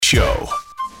Show.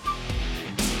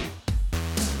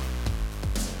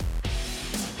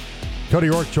 Cody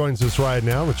Rourke joins us right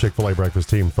now, the Chick-fil-A Breakfast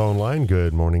Team phone line.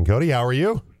 Good morning, Cody. How are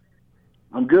you?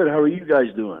 I'm good. How are you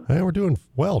guys doing? Hey, we're doing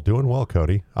well,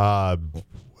 Cody.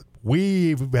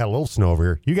 We've had a little snow over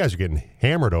here. You guys are getting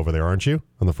hammered over there, aren't you,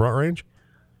 on the Front Range?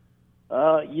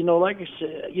 Like I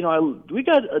said, we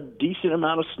got a decent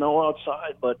amount of snow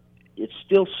outside, but it's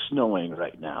still snowing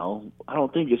right now. I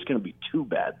don't think it's going to be too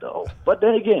bad, though. But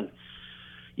then again,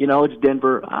 it's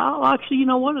Denver. Oh, actually, you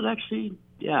know what? It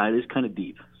is kind of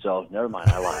deep. So never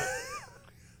mind, I lied.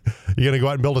 You going to go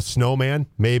out and build a snowman?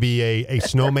 Maybe a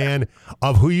snowman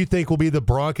of who you think will be the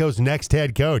Broncos' next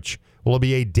head coach? Will it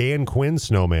be a Dan Quinn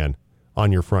snowman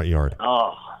on your front yard?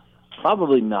 Oh,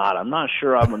 probably not. I'm not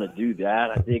sure I'm going to do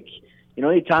that. I think,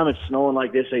 anytime it's snowing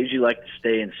like this, I usually like to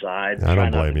stay inside. I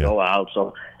don't blame you. Go out.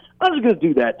 So I'm just going to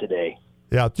do that today.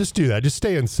 Yeah, just do that. Just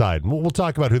stay inside. We'll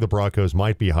talk about who the Broncos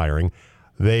might be hiring.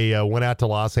 They went out to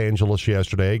Los Angeles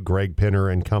yesterday, Greg Pinner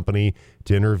and company,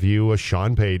 to interview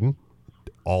Sean Payton.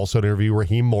 Also to interview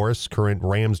Raheem Morris, current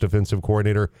Rams defensive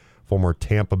coordinator, former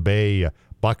Tampa Bay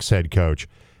Bucs head coach.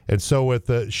 And so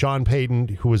with Sean Payton,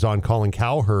 who was on Colin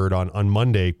Cowherd on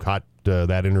Monday, caught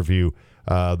that interview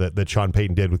that Sean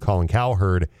Payton did with Colin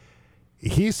Cowherd.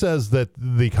 He says that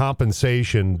the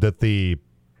compensation that the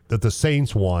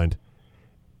Saints want,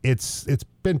 it's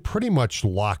been pretty much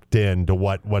locked in to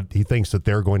what he thinks that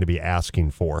they're going to be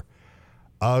asking for.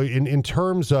 In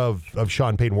terms of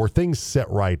Sean Payton, where things sit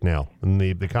right now, in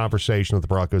the conversation that the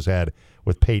Broncos had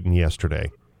with Payton yesterday,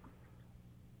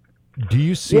 do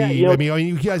you see,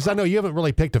 you guys, I know you haven't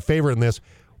really picked a favorite in this.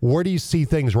 Where do you see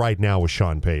things right now with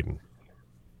Sean Payton?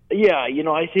 Yeah,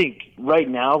 I think right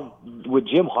now, with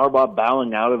Jim Harbaugh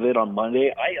bowing out of it on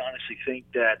Monday, I honestly think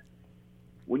that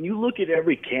when you look at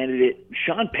every candidate,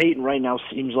 Sean Payton right now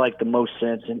seems like the most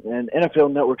sense. And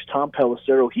NFL Network's Tom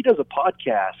Pelissero, he does a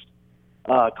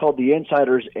podcast called The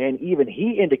Insiders, and even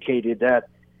he indicated that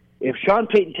if Sean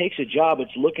Payton takes a job,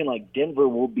 it's looking like Denver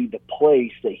will be the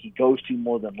place that he goes to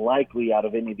more than likely out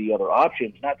of any of the other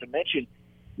options. Not to mention,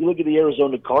 you look at the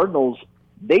Arizona Cardinals,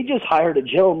 they just hired a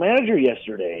general manager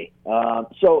yesterday.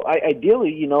 So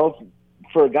ideally,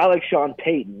 for a guy like Sean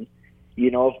Payton,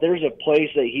 if there's a place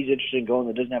that he's interested in going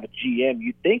that doesn't have a GM,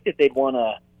 you'd think that they'd want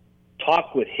to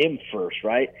talk with him first,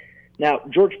 right? Now,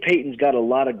 George Payton's got a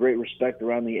lot of great respect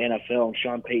around the NFL, and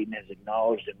Sean Payton has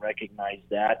acknowledged and recognized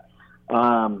that.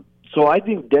 So I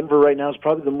think Denver right now is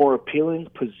probably the more appealing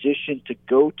position to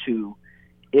go to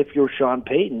if you're Sean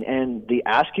Payton. And the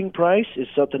asking price is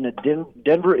something that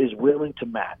Denver is willing to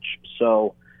match.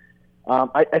 So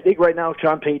I think right now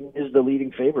Sean Payton is the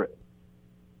leading favorite.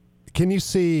 Can you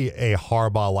see a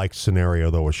Harbaugh-like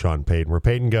scenario, though, with Sean Payton, where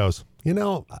Payton goes,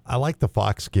 I like the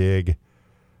Fox gig.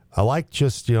 I like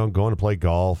just, going to play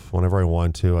golf whenever I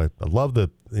want to. I love the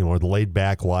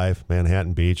laid-back life,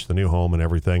 Manhattan Beach, the new home and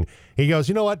everything. He goes,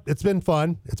 you know what? It's been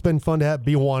fun. It's been fun to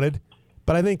be wanted.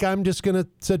 But I think I'm just going to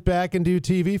sit back and do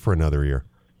TV for another year.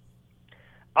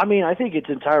 I mean, I think it's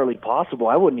entirely possible.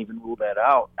 I wouldn't even rule that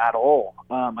out at all.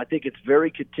 I think it's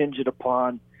very contingent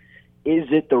upon, is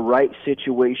it the right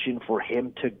situation for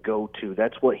him to go to?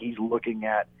 That's what he's looking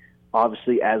at,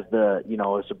 obviously, as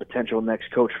as a potential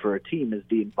next coach for a team, is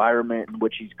the environment in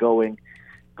which he's going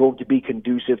to be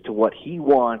conducive to what he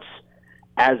wants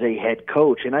as a head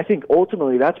coach. And I think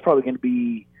ultimately that's probably going to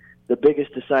be the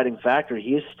biggest deciding factor.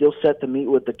 He is still set to meet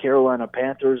with the Carolina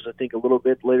Panthers, I think, a little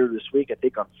bit later this week. I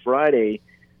think on Friday,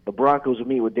 the Broncos will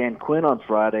meet with Dan Quinn on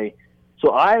Friday. So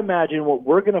I imagine what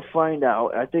we're going to find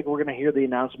out, I think we're going to hear the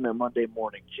announcement Monday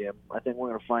morning, Jim. I think we're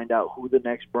going to find out who the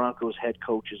next Broncos head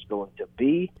coach is going to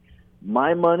be.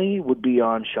 My money would be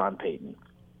on Sean Payton.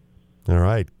 All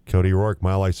right. Cody Rourke,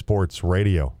 Mile High Sports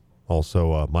Radio.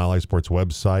 Also, Mile High Sports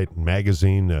website and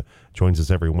magazine, joins us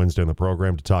every Wednesday on the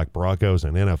program to talk Broncos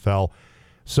and NFL.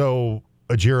 So,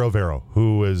 Ejiro Evero,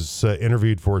 who is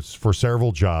interviewed for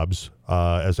several jobs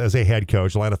as a head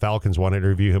coach. Atlanta Falcons want to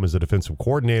interview him as a defensive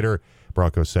coordinator.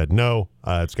 Broncos said no.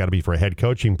 It's got to be for a head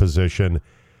coaching position.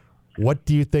 What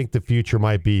do you think the future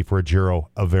might be for Ejiro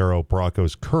Evero,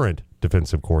 Broncos' current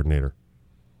defensive coordinator?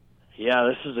 Yeah,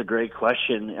 this is a great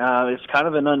question. It's kind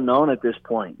of an unknown at this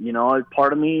point.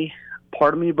 Part of me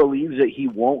believes that he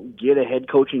won't get a head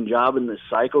coaching job in this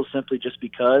cycle simply just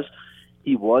because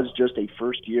he was just a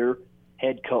first-year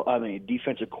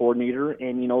defensive coordinator,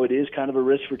 and it is kind of a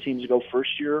risk for teams to go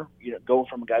first year. Going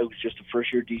from a guy who's just a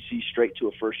first-year DC straight to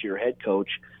a first-year head coach.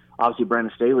 Obviously,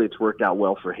 Brandon Staley, it's worked out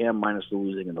well for him, minus the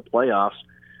losing in the playoffs.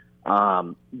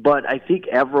 But I think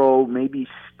Evero maybe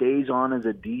stays on as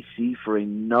a DC for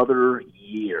another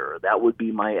year. That would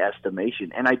be my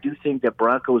estimation. And I do think that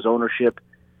Broncos ownership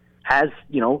has,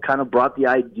 kind of brought the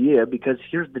idea, because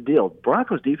here's the deal.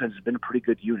 Broncos defense has been a pretty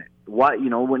good unit. Why,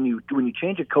 when you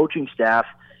change a coaching staff,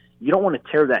 you don't want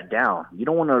to tear that down. You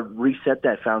don't want to reset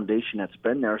that foundation that's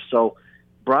been there. So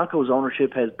Broncos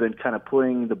ownership has been kind of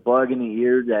putting the bug in the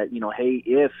ear that, hey,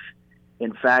 if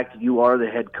in fact you are the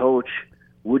head coach,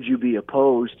 would you be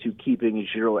opposed to keeping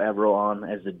Ejiro Evero on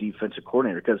as the defensive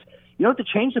coordinator? Because you don't have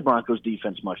to change the Broncos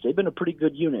defense much. They've been a pretty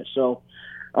good unit. So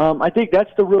I think that's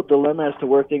the real dilemma as to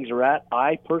where things are at.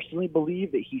 I personally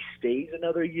believe that he stays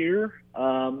another year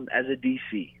as a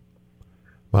DC.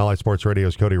 Mile High Sports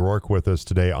Radio's Cody Rourke with us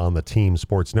today on the Team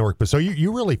Sports Network. But so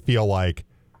you really feel like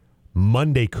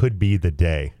Monday could be the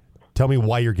day. Tell me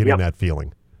why you're getting that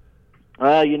feeling.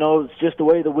 It's just the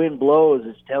way the wind blows.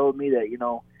 It's telling me that,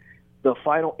 the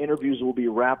final interviews will be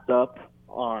wrapped up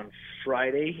on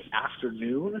Friday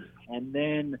afternoon, and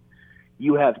then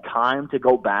you have time to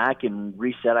go back and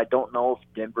reset. I don't know if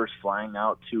Denver's flying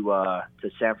out to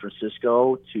San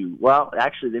Francisco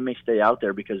actually they may stay out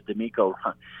there because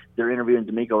they're interviewing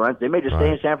D'Amico Ryans. They may just stay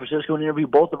in San Francisco and interview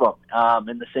both of them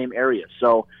in the same area.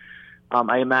 So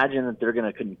I imagine that they're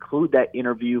going to conclude that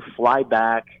interview, fly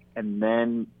back, and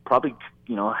then probably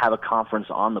have a conference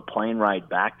on the plane ride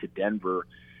back to Denver.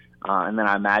 And then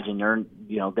I imagine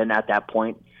then at that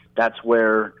point, that's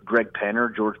where Greg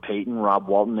Penner, George Payton, Rob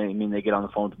Walton, they get on the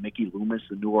phone with Mickey Loomis,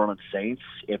 the New Orleans Saints.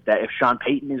 If Sean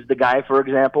Payton is the guy, for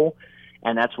example,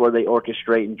 and that's where they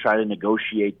orchestrate and try to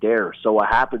negotiate there. So what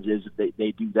happens is if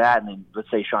they do that, and then let's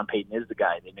say Sean Payton is the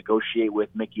guy, they negotiate with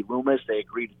Mickey Loomis, they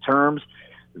agree to terms.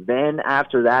 Then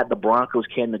after that, the Broncos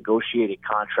can negotiate a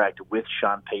contract with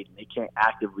Sean Payton. They can't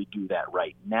actively do that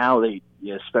right now.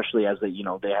 Especially as they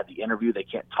had the interview, they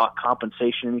can't talk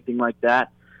compensation, anything like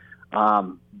that.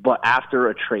 But after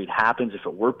a trade happens, if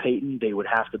it were Payton, they would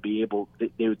have to be able.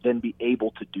 They would then be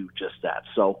able to do just that.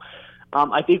 So,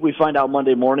 I think we find out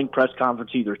Monday morning, press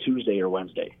conference either Tuesday or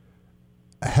Wednesday.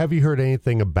 Have you heard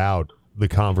anything about the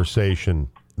conversation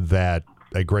that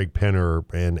Greg Penner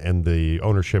and the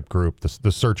ownership group,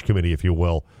 the search committee, if you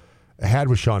will, had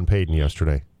with Sean Payton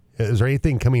yesterday? Is there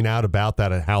anything coming out about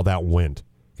that and how that went?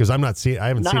 Because I haven't seen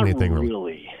anything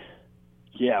really.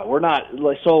 Yeah, we're not.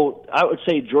 So I would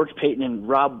say George Payton and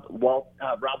Rob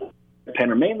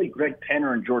Penner, mainly Greg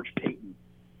Penner and George Payton.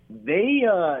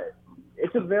 There's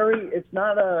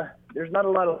not a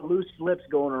lot of loose lips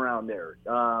going around there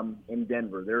in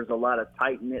Denver. There's a lot of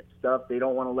tight-knit stuff. They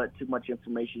don't want to let too much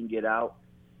information get out.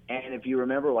 And if you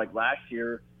remember, like last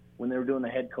year when they were doing the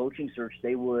head coaching search,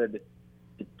 the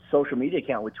social media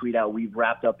account would tweet out, "We've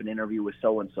wrapped up an interview with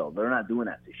so-and-so." They're not doing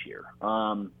that this year.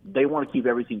 They want to keep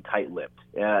everything tight-lipped.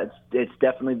 It's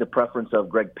definitely the preference of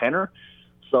Greg Penner.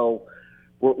 So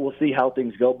we'll see how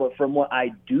things go. But from what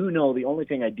I do know, the only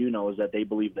thing I do know is that they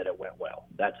believe that it went well.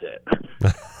 That's it.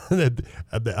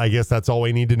 I guess that's all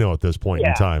we need to know at this point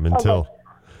in time until.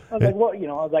 I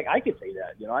was like, I could say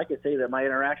that. I could say that my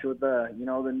interaction with the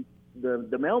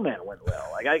mailman went well.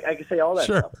 Like I could say all that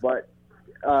stuff. But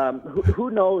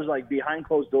who knows? Like behind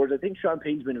closed doors, I think Sean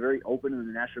Payton's been very open in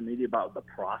the national media about the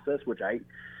process, which I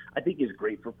think is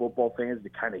great for football fans to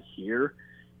kind of hear.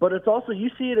 But it's also,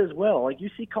 you see it as well. Like you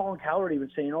see Colin Cowherd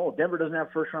even saying, "Oh, Denver doesn't have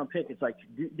a first-round pick." It's like,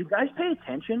 do guys pay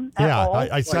attention at all?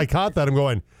 I caught that. I'm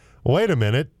going, wait a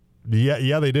minute.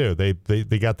 Yeah, they do.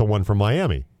 They got the one from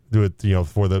Miami. Do it,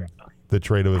 for the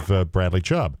trade of Bradley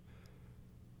Chubb.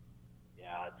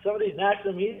 Yeah, some of these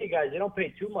national media guys, they don't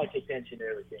pay too much attention to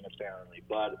everything apparently.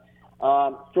 But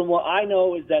from what I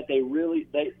know is that they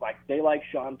like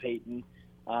Sean Payton.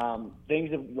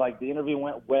 Things have, the interview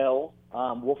went well.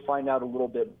 We'll find out a little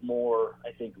bit more,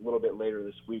 I think, a little bit later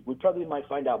this week. We probably might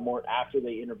find out more after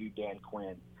they interview Dan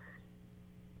Quinn.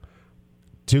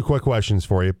 Two quick questions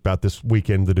for you about this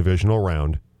weekend, the divisional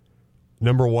round.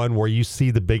 Number one, where you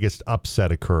see the biggest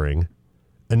upset occurring.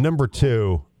 And number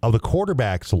two, of the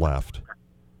quarterbacks left,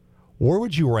 where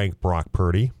would you rank Brock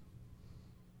Purdy?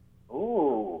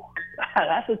 Ooh,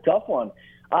 that's a tough one.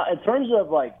 In terms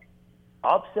of,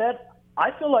 upset,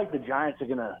 I feel like the Giants are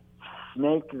going to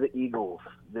snake the Eagles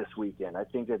this weekend. I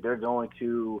think that they're going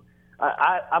to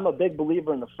I'm a big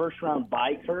believer in the first-round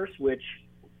bye curse, which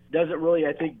doesn't really,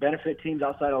 I think, benefit teams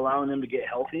outside allowing them to get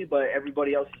healthy, but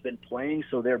everybody else has been playing,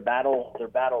 so they're battle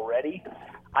ready.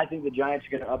 I think the Giants are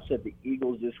going to upset the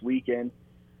Eagles this weekend.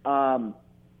 For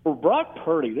Brock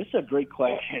Purdy, this is a great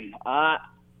question. I'd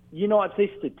say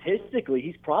statistically,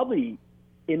 he's probably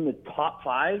in the top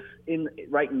 5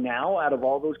 right now out of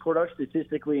all those quarterbacks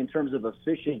statistically in terms of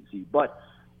efficiency, but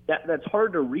that's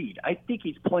hard to read. I think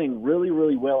he's playing really,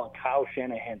 really well in Kyle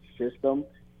Shanahan's system.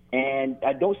 And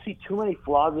I don't see too many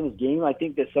flaws in his game. I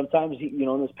think that sometimes,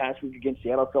 in this past week against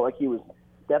Seattle, I felt like he was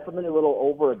definitely a little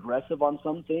over aggressive on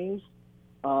some things.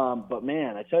 But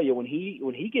man, I tell you, when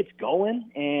he gets going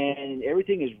and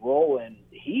everything is rolling,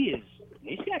 he's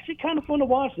actually kind of fun to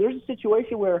watch. There's a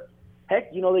situation where,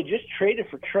 heck, they just traded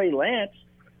for Trey Lance.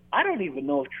 I don't even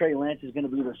know if Trey Lance is going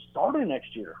to be the starter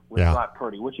next year with Brock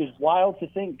Purdy, which is wild to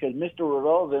think because Mr.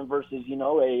 Irrelevant versus,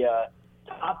 a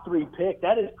top 3 pick.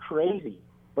 That is crazy.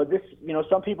 But this,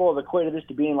 some people have equated this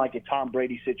to being like a Tom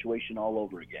Brady situation all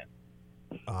over again.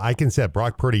 I can say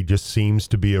Brock Purdy just seems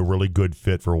to be a really good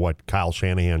fit for what Kyle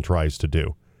Shanahan tries to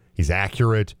do. He's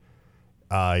accurate.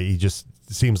 He just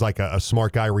seems like a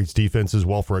smart guy, reads defenses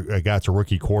well for a guy that's a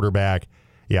rookie quarterback.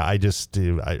 Yeah,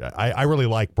 I really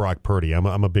like Brock Purdy. I'm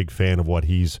a big fan of what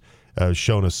he's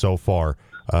shown us so far,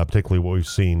 particularly what we've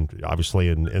seen, obviously,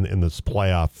 in this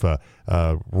playoff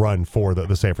run for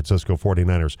the San Francisco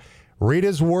 49ers. Read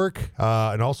his work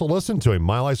and also listen to him.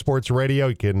 Mile High Sports Radio.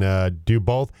 You can do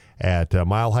both at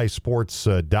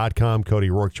milehighsports.com. Cody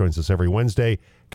Rourke joins us every Wednesday.